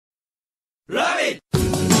ラビット。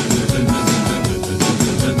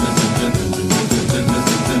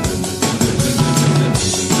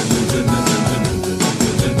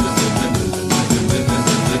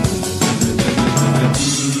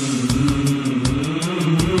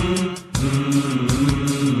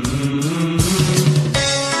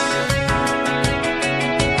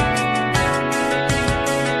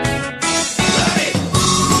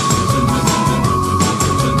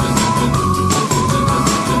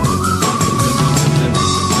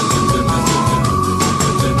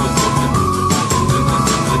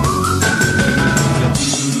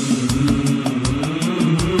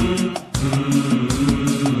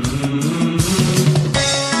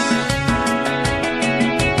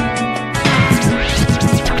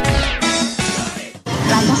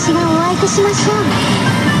しましょう。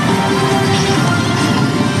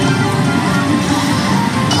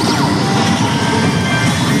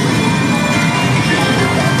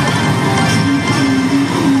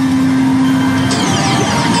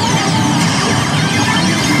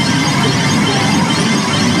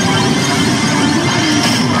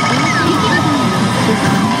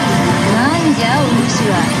なんじゃお主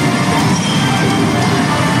は。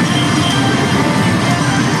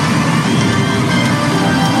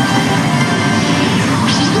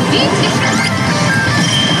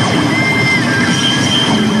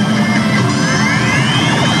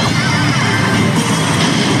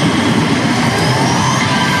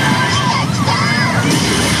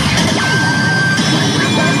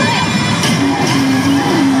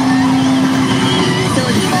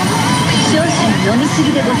飲みす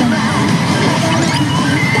ぎでございます。こ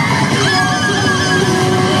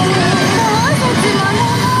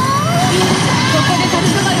こで立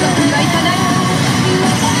ち止まるわけにはいかない。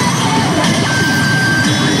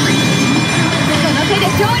その手で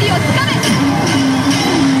勝利をつかめ。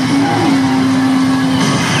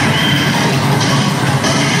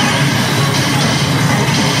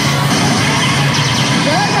我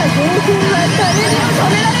が暴君は誰にも止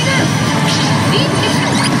められる。リーチです。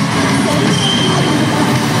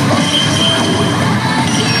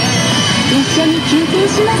一緒に休憩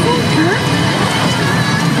しませんか？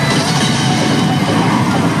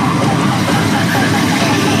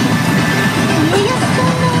家康さん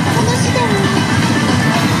の話でも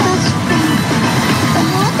確かにその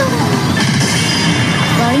後は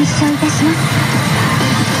ご一緒いたします。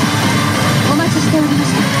お待ちしておりまし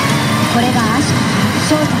た。これがアシカと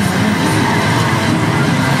翔太のようで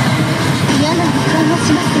す。嫌な予感が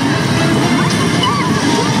しますよ。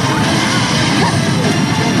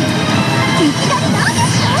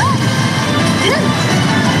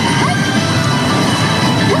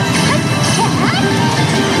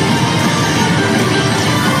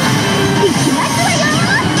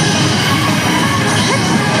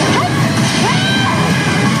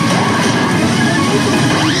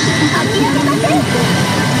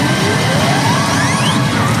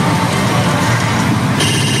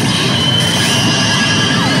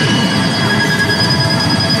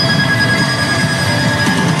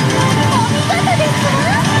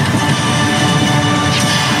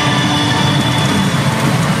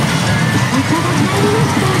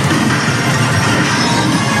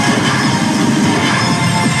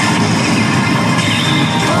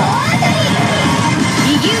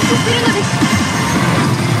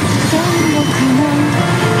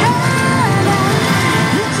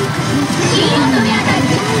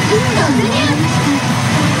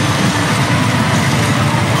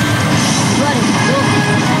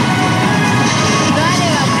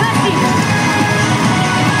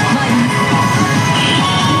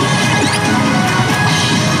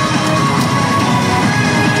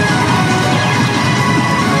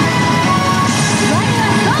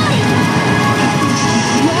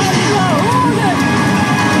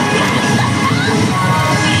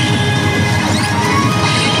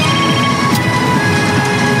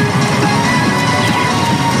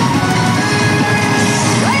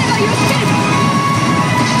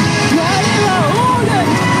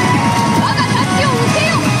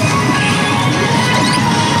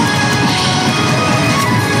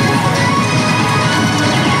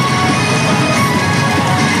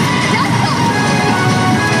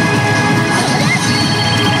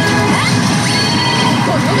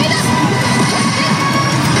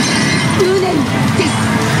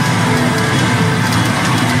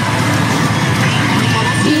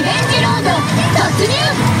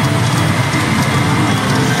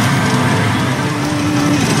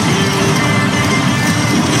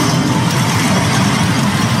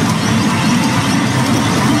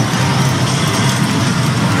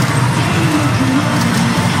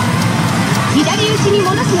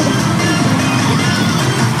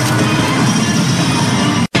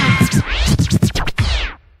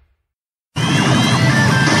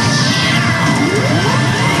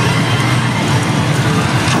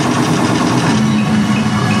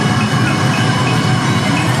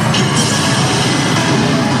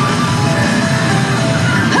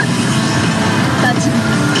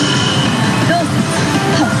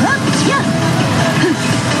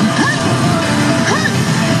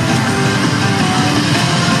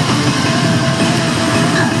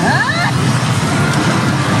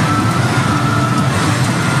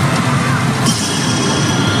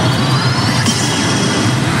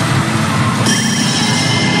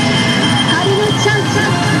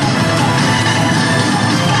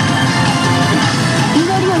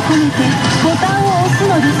込めてボタンを押す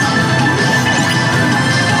のです。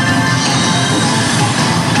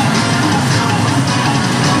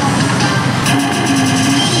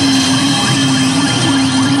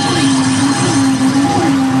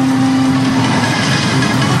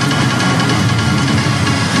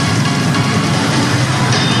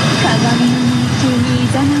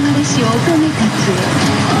乙女たちよ、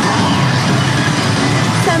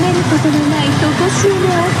冷めることのないとこしえの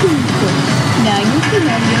悪意と嘆く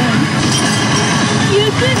がよい。行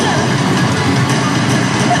くぞ。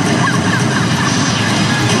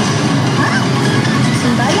素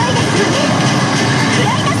早いですね。食ら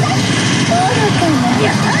いなさい。愚かな。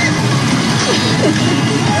やっ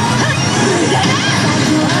無駄だ。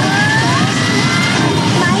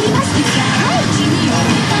参りました。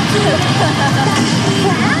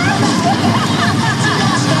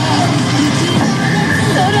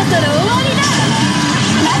そろそろ終わりだ。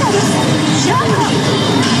まだです。勝負。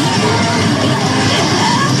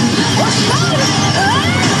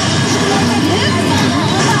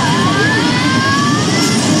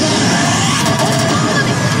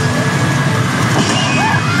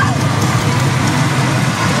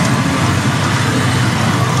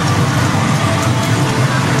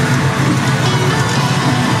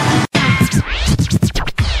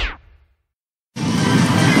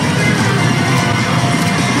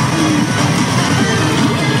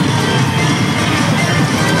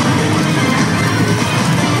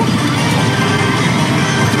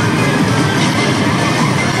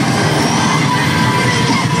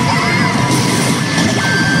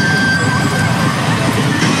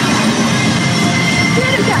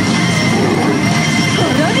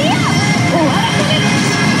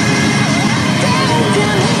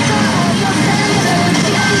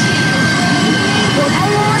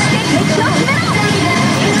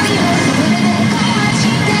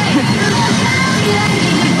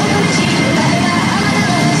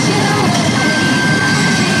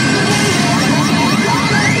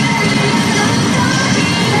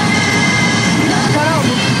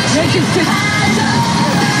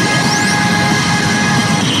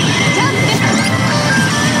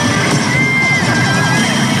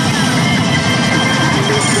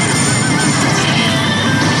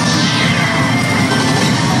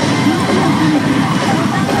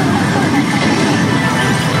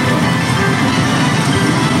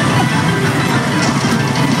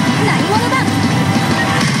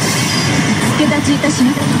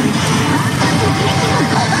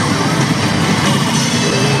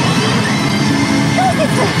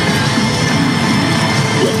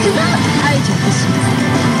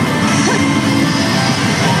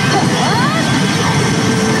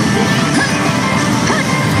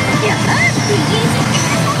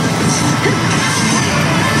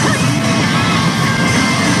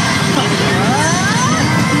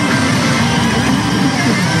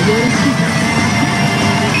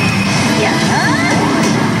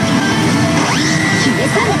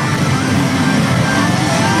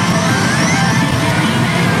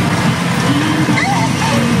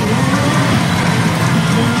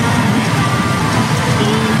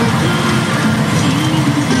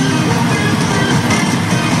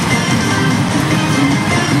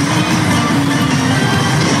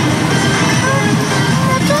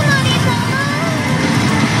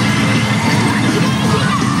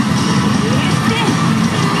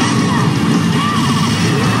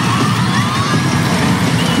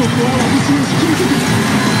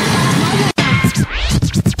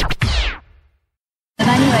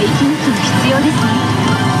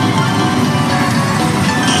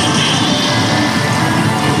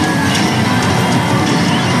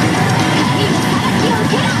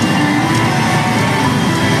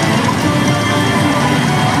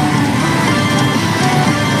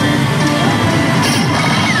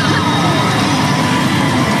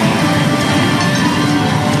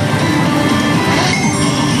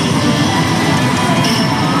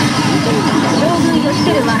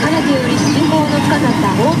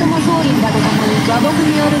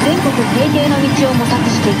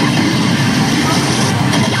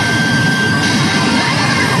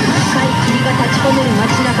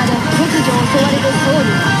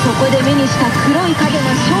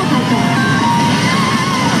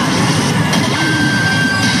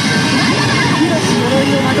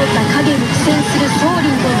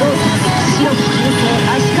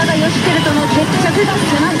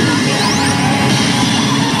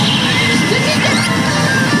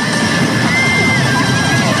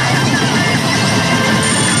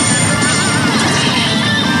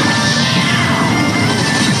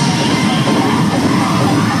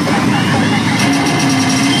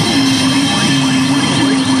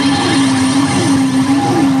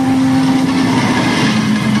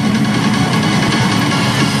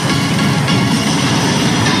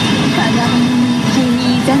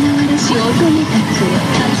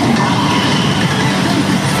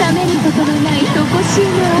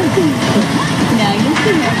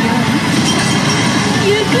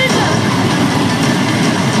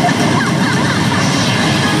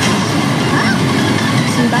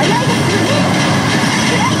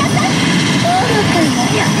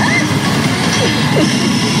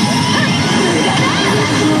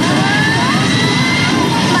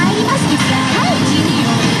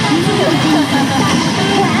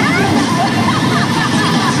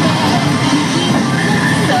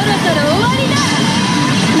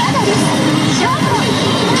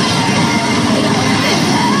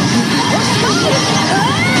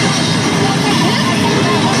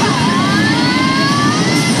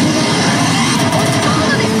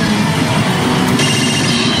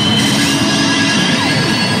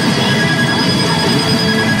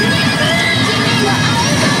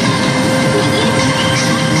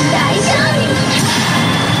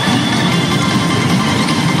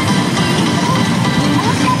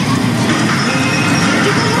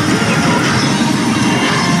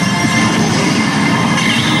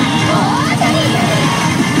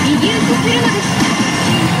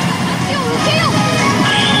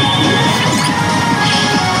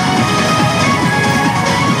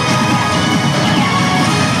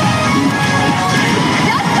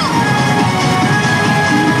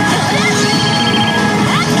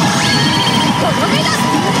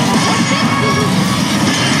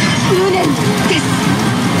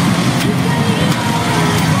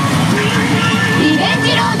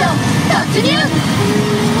入。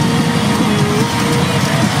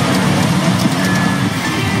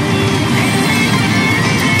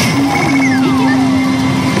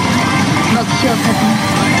目標確認。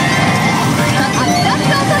アッタック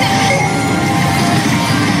オトネ。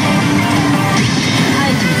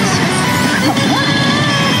排除いたします。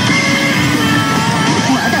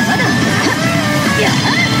まだまだ。やっ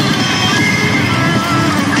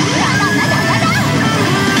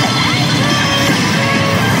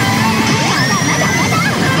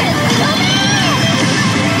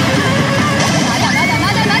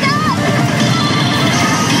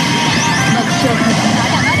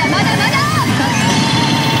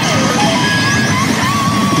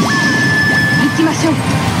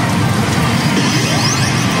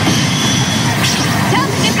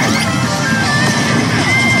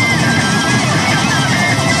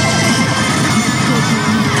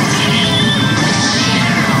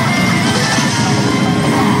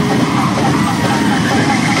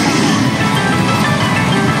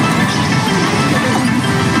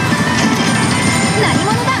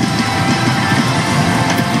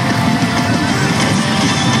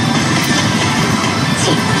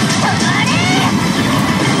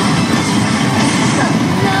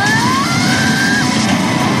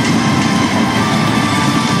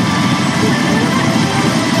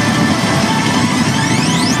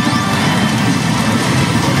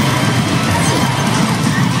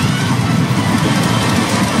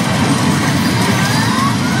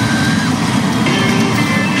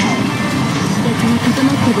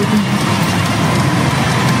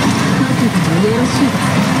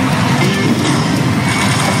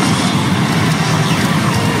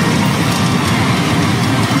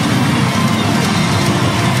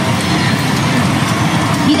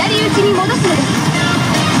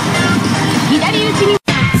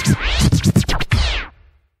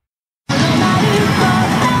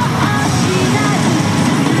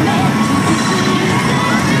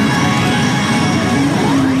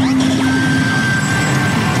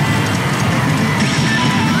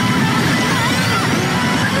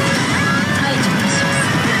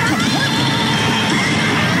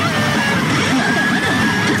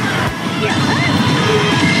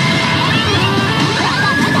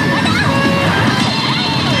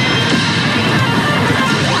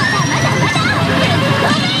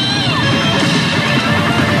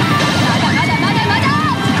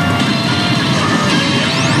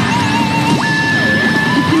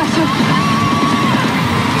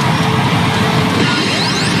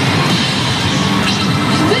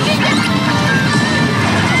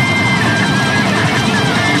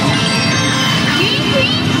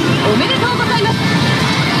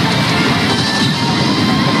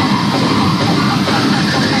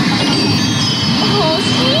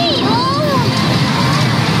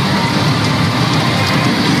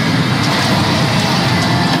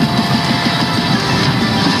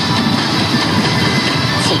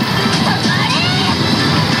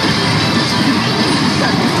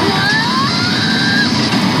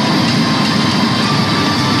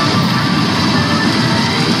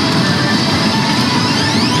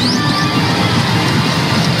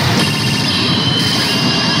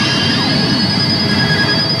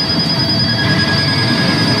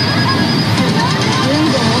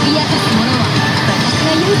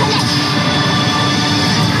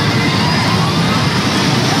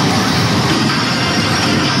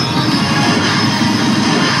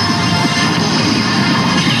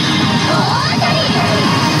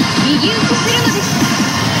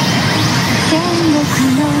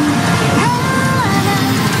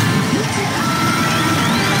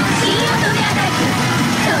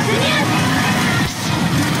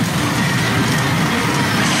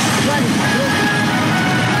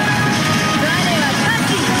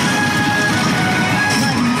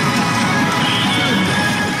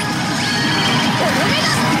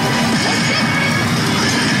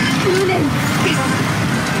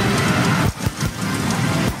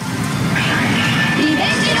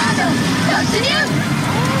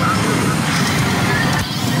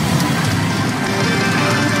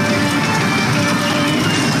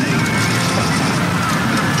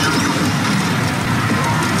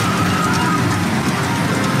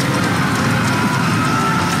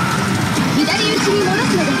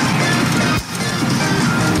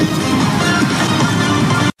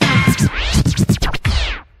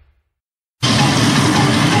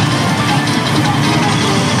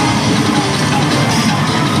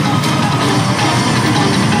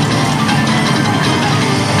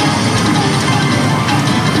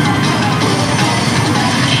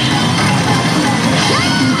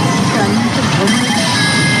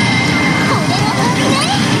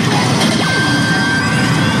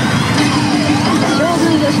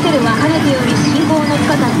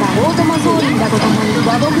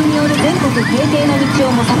平定の道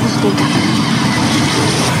を模索していた。深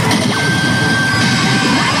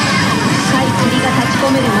い霧が立ち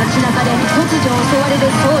込める街中で突如襲われ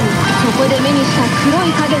る僧侶。そこで目にした黒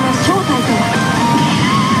い影の正体とは。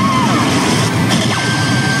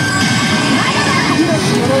黒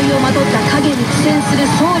き鎧をまとった影に苦戦する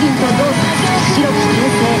僧侶と同期、白き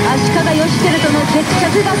天聖足利義輝との決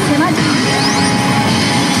着が迫る。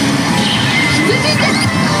出陣です。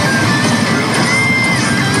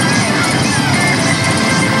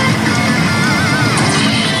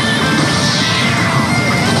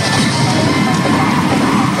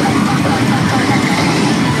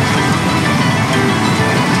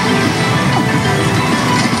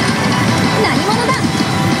何者だ。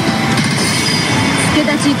助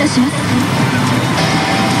立ちいたします。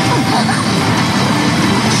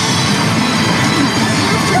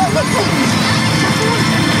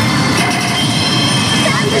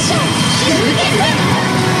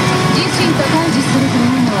自身と対峙するという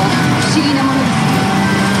のは不思議なものです。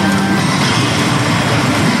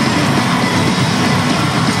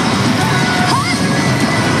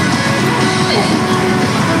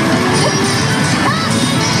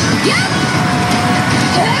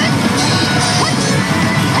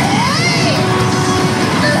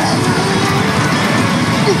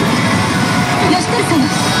義輝様、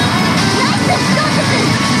ナイス同説。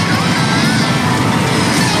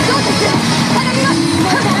同説頼みます。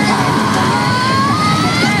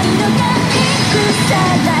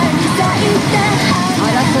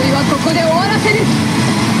争いはここで終わらせる。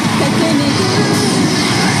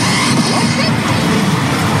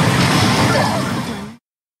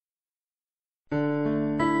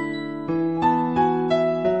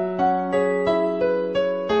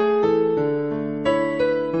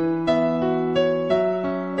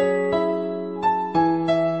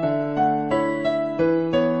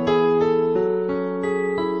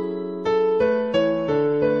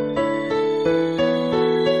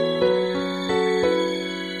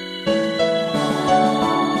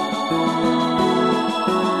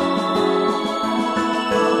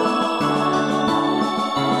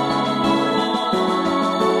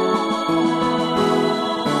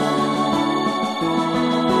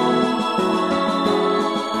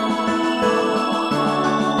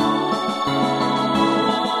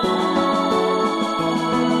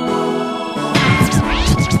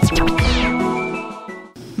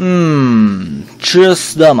チュー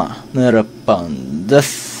スダマヌルパンで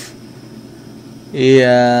す。い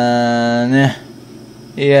やーね、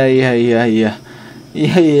いや、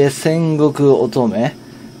戦国乙女、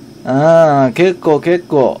結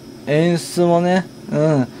構演出もね、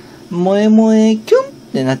萌え萌えキュンっ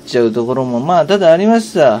てなっちゃうところも多々ありま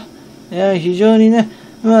した。いや、非常にね、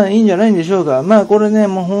いいんじゃないんでしょうか。これね、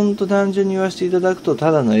もうほんと単純に言わせていただくと、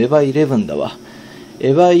ただのエヴァ11だわ。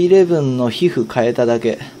エヴァ11の皮膚変えただ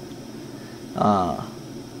け。エ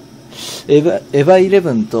ヴァ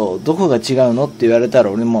11とどこが違うのって言われた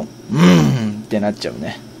ら俺もってなっちゃう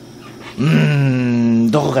ね。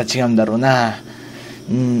どこが違うんだろうな。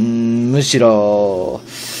むしろ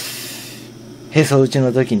へそ打ち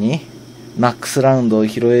の時にマックスラウンドを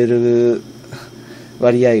拾える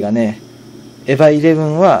割合がね、エヴァ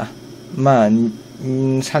11は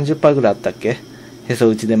30% ぐらいあったっけ、へそ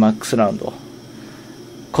打ちでマックスラウンド。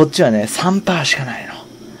こっちはね 3% しかないの。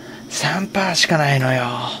3% しかないのよ、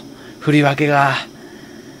振り分けが。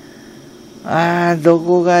ど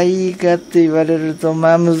こがいいかって言われると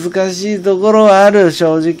難しいところはある、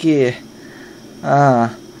正直。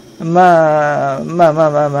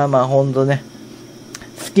ほんとね、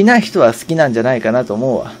好きな人は好きなんじゃないかなと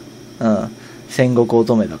思うわ。戦国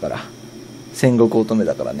乙女だから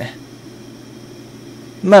ね。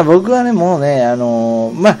僕はね、もうね、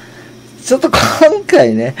ちょっと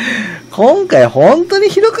今回本当に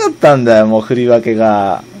ひどかったんだよ、もう振り分け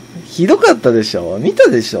が。ひどかったでしょ、見た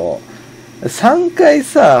でしょ。3回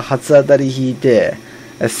さ、初当たり引いて、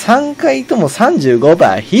3回とも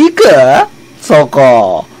 35% 引く？そ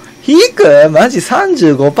こ。引く？マジ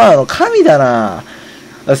 35% の神だな。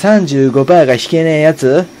35% が引けねえや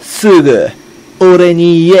つ、すぐ、俺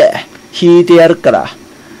に言え。引いてやるから。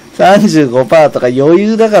35% とか余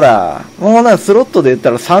裕だから、もうスロットで言っ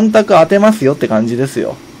たら3択当てますよって感じです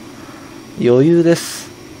よ。余裕です。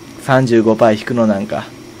35% 引くのなんか。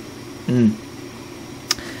今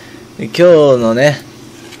日のね、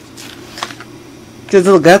ちょっ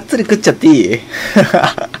とがっつり食っちゃっていい？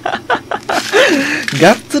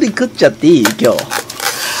がっつり食っちゃっていい？今日。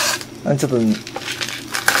ちょっと、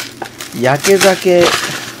焼け酒っ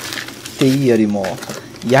ていいよりも、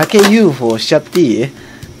焼け UFO しちゃっていい？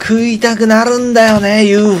食いたくなるんだよね、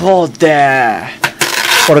UFO って。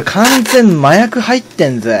これ完全麻薬入って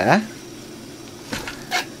んぜ。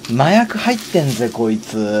麻薬入ってんぜ、こい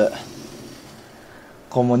つ。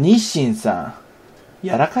こうもう日清さん、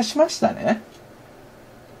やらかしましたね。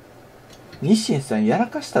日清さんやら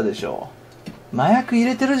かしたでしょ。麻薬入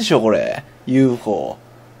れてるでしょ、これ。UFO。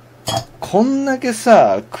こんだけ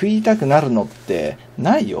さ、食いたくなるのって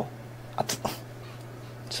ないよ。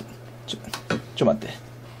ちょ待って。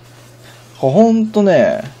ほんと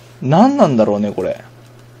ね、何なんだろうね、これ。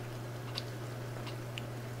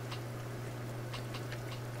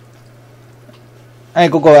はい、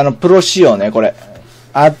ここプロ仕様ね、これ。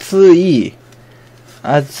熱い、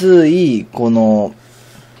この、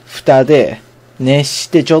蓋で、熱し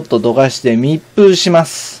てちょっとどかして密封しま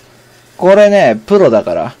す。これね、プロだ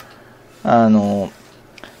から。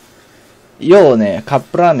要ね、カッ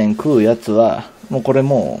プラーメン食うやつは、もうこれ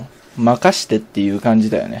もう、任してっていう感じ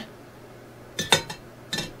だよね。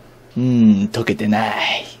溶けてな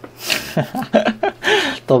い。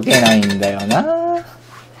溶けないんだよな。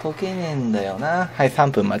溶けねえんだよな。はい、3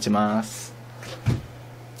分待ちます。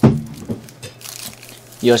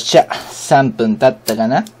よっしゃ。3分経ったか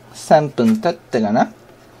な ?3 分経ったかな。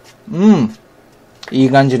いい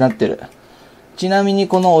感じになってる。ちなみに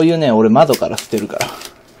このお湯ね、俺窓から捨てるから。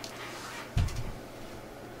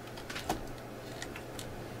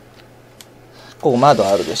ここ窓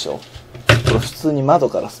あるでしょ。これ普通に窓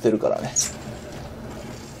から捨てるからね。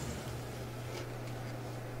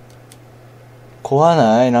怖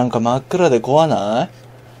ない？なんか真っ暗で怖ない？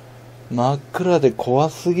真っ暗で怖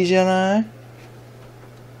すぎじゃない？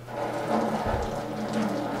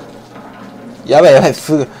やばいやばい、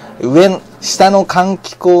すぐ、下の換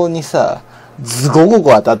気口にさ、ズゴゴ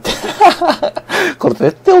ゴ当たって。これ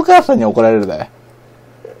絶対お母さんに怒られるね。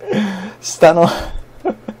下の、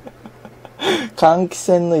換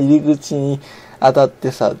気扇の入り口に当たっ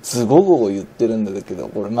てさ、ズゴゴゴ言ってるんだけど、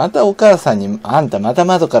これまたお母さんに、あんたまた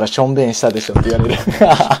窓からしょんべんしたでしょって言われる。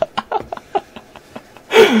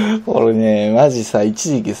俺ね、マジさ、一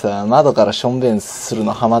時期さ、窓からしょんべんする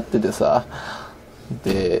のハマっててさ、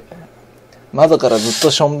で、窓からずっ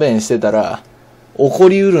としょんべんしてたら、起こ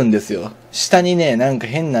りうるんですよ。下にね、なんか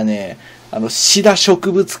変なね、シダ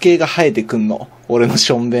植物系が生えてくんの。俺の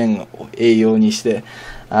しょんべんを栄養にして。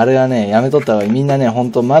あれはね、やめとった方がいい。みんなね、ほ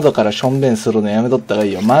んと窓からしょんべんするのやめとった方がい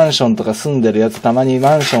いよ。マンションとか住んでるやつ、たまに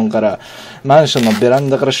マンションのベラン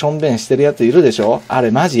ダからしょんべんしてるやついるでしょ？あ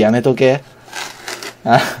れマジやめとけ。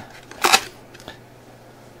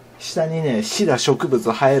下にね、シダ植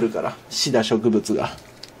物生えるから。シダ植物が。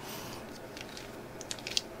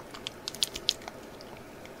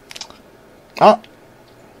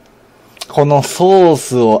このソー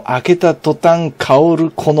スを開けた途端香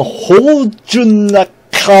るこの芳醇な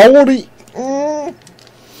香り。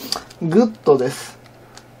グッドです。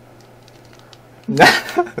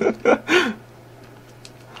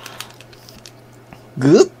グ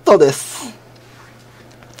ッドです。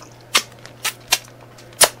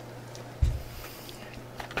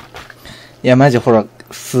いや、マジほら、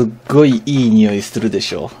すっごいいい匂いするで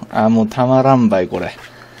しょ。もうたまらんばい、これ。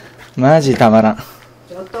マジたまらん。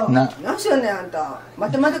ちょっと何しよんねんあんた。ま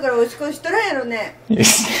たからおしっこしとらんやろね。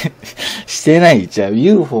してない。じゃあ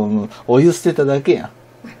UFO のお湯捨てただけやん。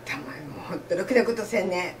またもうほんとろくなことせん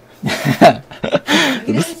ね。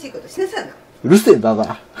うるしいことしなさいな。うるせえバ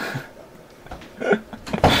バ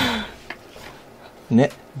ア。ね、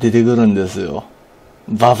出てくるんですよ。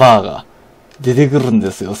ババアが出てくるんで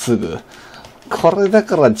すよ、すぐ。これだ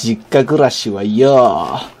から実家暮らしは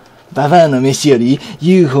よ。ババアの飯より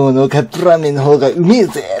UFO のカップラーメンの方がうめえ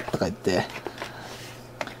ぜとか言って。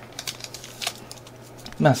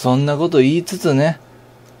まあそんなこと言いつつね、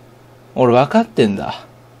俺分かってんだ。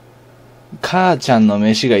母ちゃんの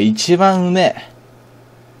飯が一番うめ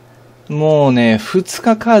え。もうね、2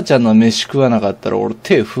日母ちゃんの飯食わなかったら俺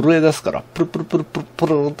手震え出すから、プルプルプルプルプ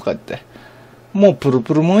ルとか言って。もうプル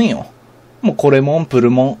プルもんよ。もうこれもんプル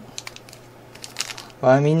も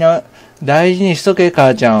ん。みんな、大事にしとけ、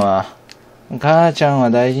母ちゃんは。母ちゃん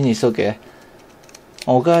は大事にしとけ。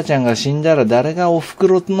お母ちゃんが死んだら誰がお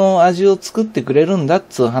袋の味を作ってくれるんだっ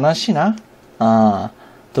つう話な。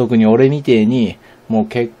特に俺みてえに、もう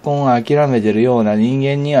結婚を諦めてるような人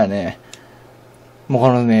間にはね、もう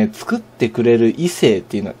このね、作ってくれる異性っ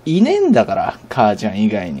ていうのはいねえんだから、母ちゃん以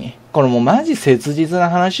外に。これもうマジ切実な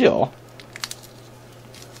話よ。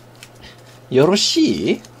よろ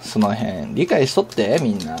しい？その辺。理解しとって、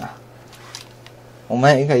みんな。お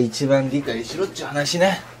前が一番理解しろっちゅう話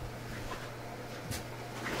ね。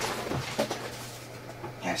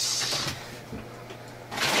よし。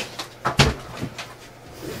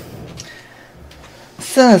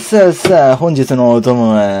さあ、本日のお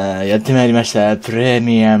供はやってまいりました。プレ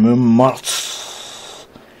ミアムモルツ。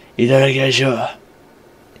いただきましょう。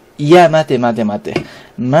いや、待て。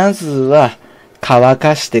まずは、乾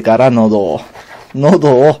かしてから喉を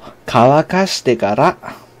乾かしてから、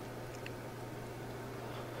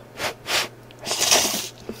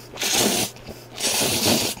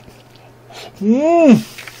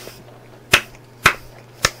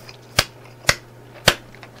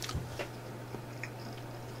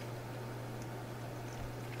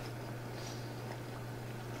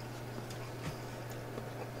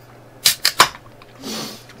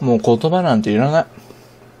もう言葉なんていらない。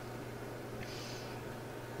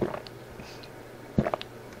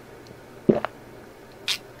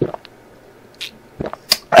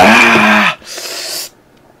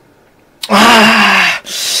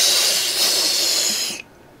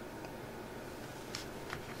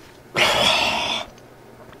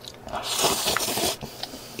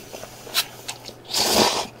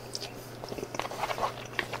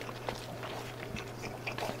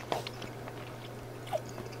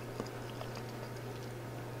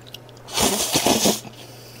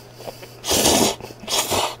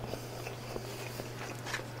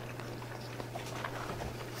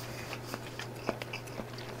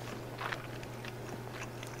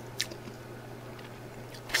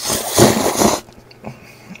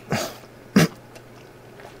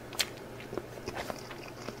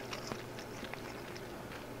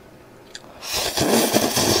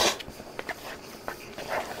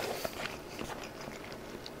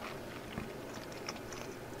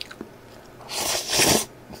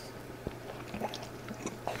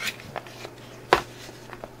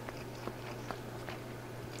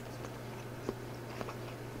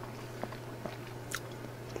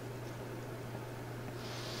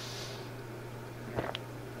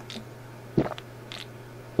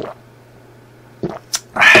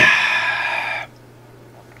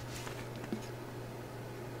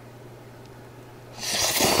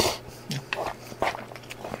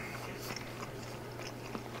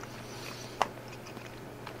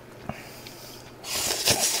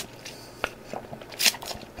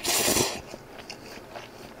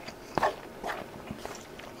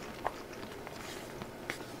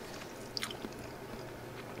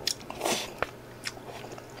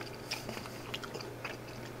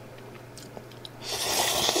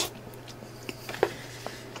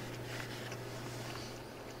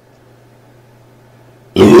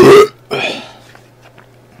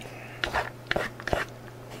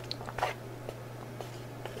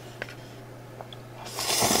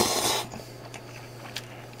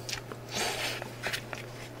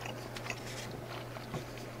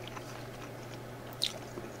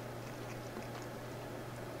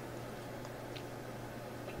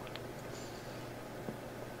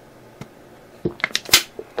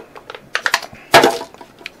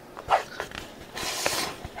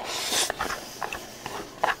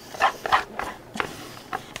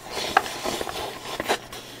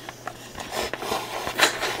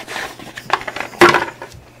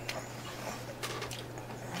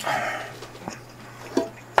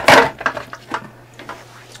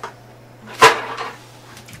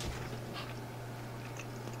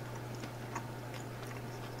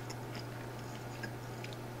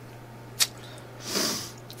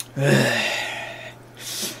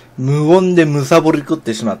無言でむさぼり食っ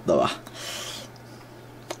てしまったわ。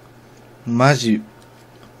マジ、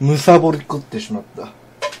むさぼり食ってしまった。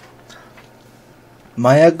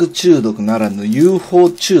麻薬中毒ならぬ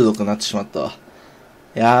UFO 中毒になってしまったわ。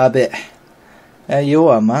やーべえ。要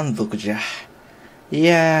は満足じゃ。い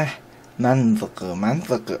やー、満足。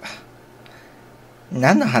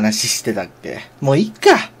何の話してたっけ？もういい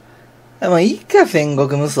か。戦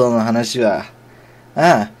国無双の話は。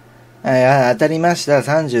当たりました。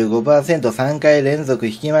35%、3回連続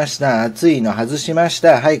引きました。熱いの外しまし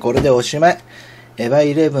た。はい、これでおしまい。エ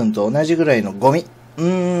ヴァ11と同じぐらいのゴミ。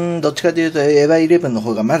どっちかというとエヴァ11の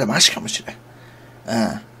方がまだマシかもしれん。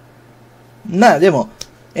まあでも、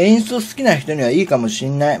演出好きな人にはいいかもし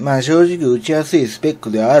んない。まあ正直打ちやすいスペック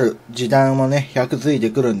である。時短もね、100ついて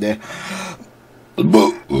くるんで。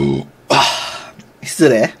失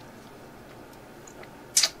礼。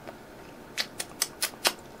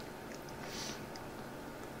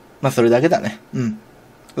まあそれだけだね。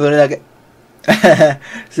それだけ。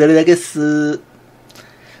それだけっす。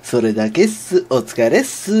お疲れっ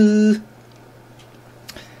す。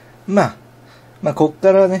まあこっ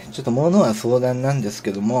からね、ちょっと物は相談なんです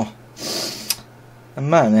けども、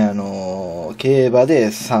まあね、競馬で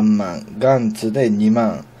3万、ガンツで2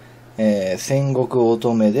万、戦国乙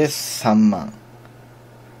女で3万。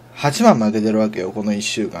8万負けてるわけよ、この1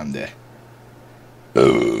週間で。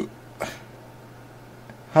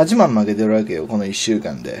8万負けてるわけよ、この1週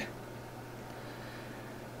間で。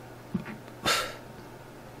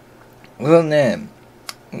そのね、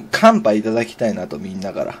カンパいただきたいなと、みん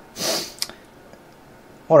なから。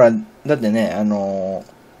ほら、だってね、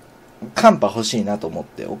カンパ欲しいなと思っ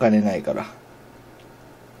て、お金ないから。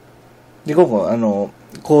で、ここ、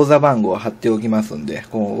口座番号貼っておきますんで、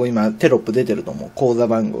こう、今、テロップ出てると思う。口座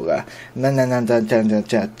番号が、なんちゃんちゃん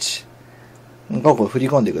ちゃっち。ここ振り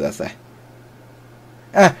込んでください。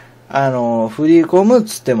振り込むっ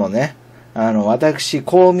つってもね、私、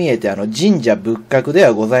こう見えて、神社仏閣で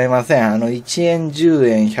はございません。1円、10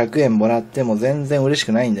円、100円もらっても全然嬉し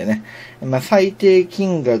くないんでね。まあ、最低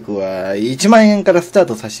金額は1万円からスター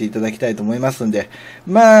トさせていただきたいと思いますんで、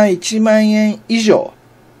まあ、1万円以上、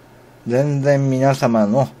全然皆様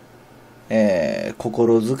の、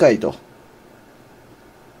心遣いと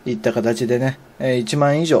いった形でね、1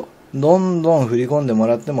万以上、どんどん振り込んでも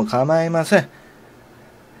らっても構いません。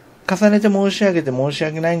重ねて申し上げて申し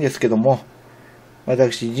訳ないんですけども、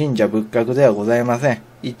私、神社仏閣ではございません。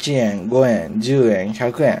1円、5円、10円、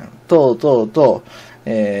100円、等々と、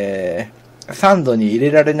3度に入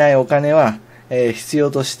れられないお金は、必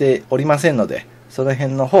要としておりませんので、その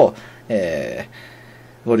辺の方、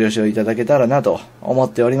ご了承いただけたらなと思っ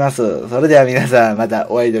ております。それでは皆さん、また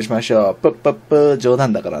お会いいたしましょう。ぷっぷっぷ、冗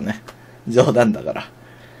談だからね。冗談だから。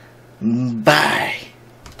バイ。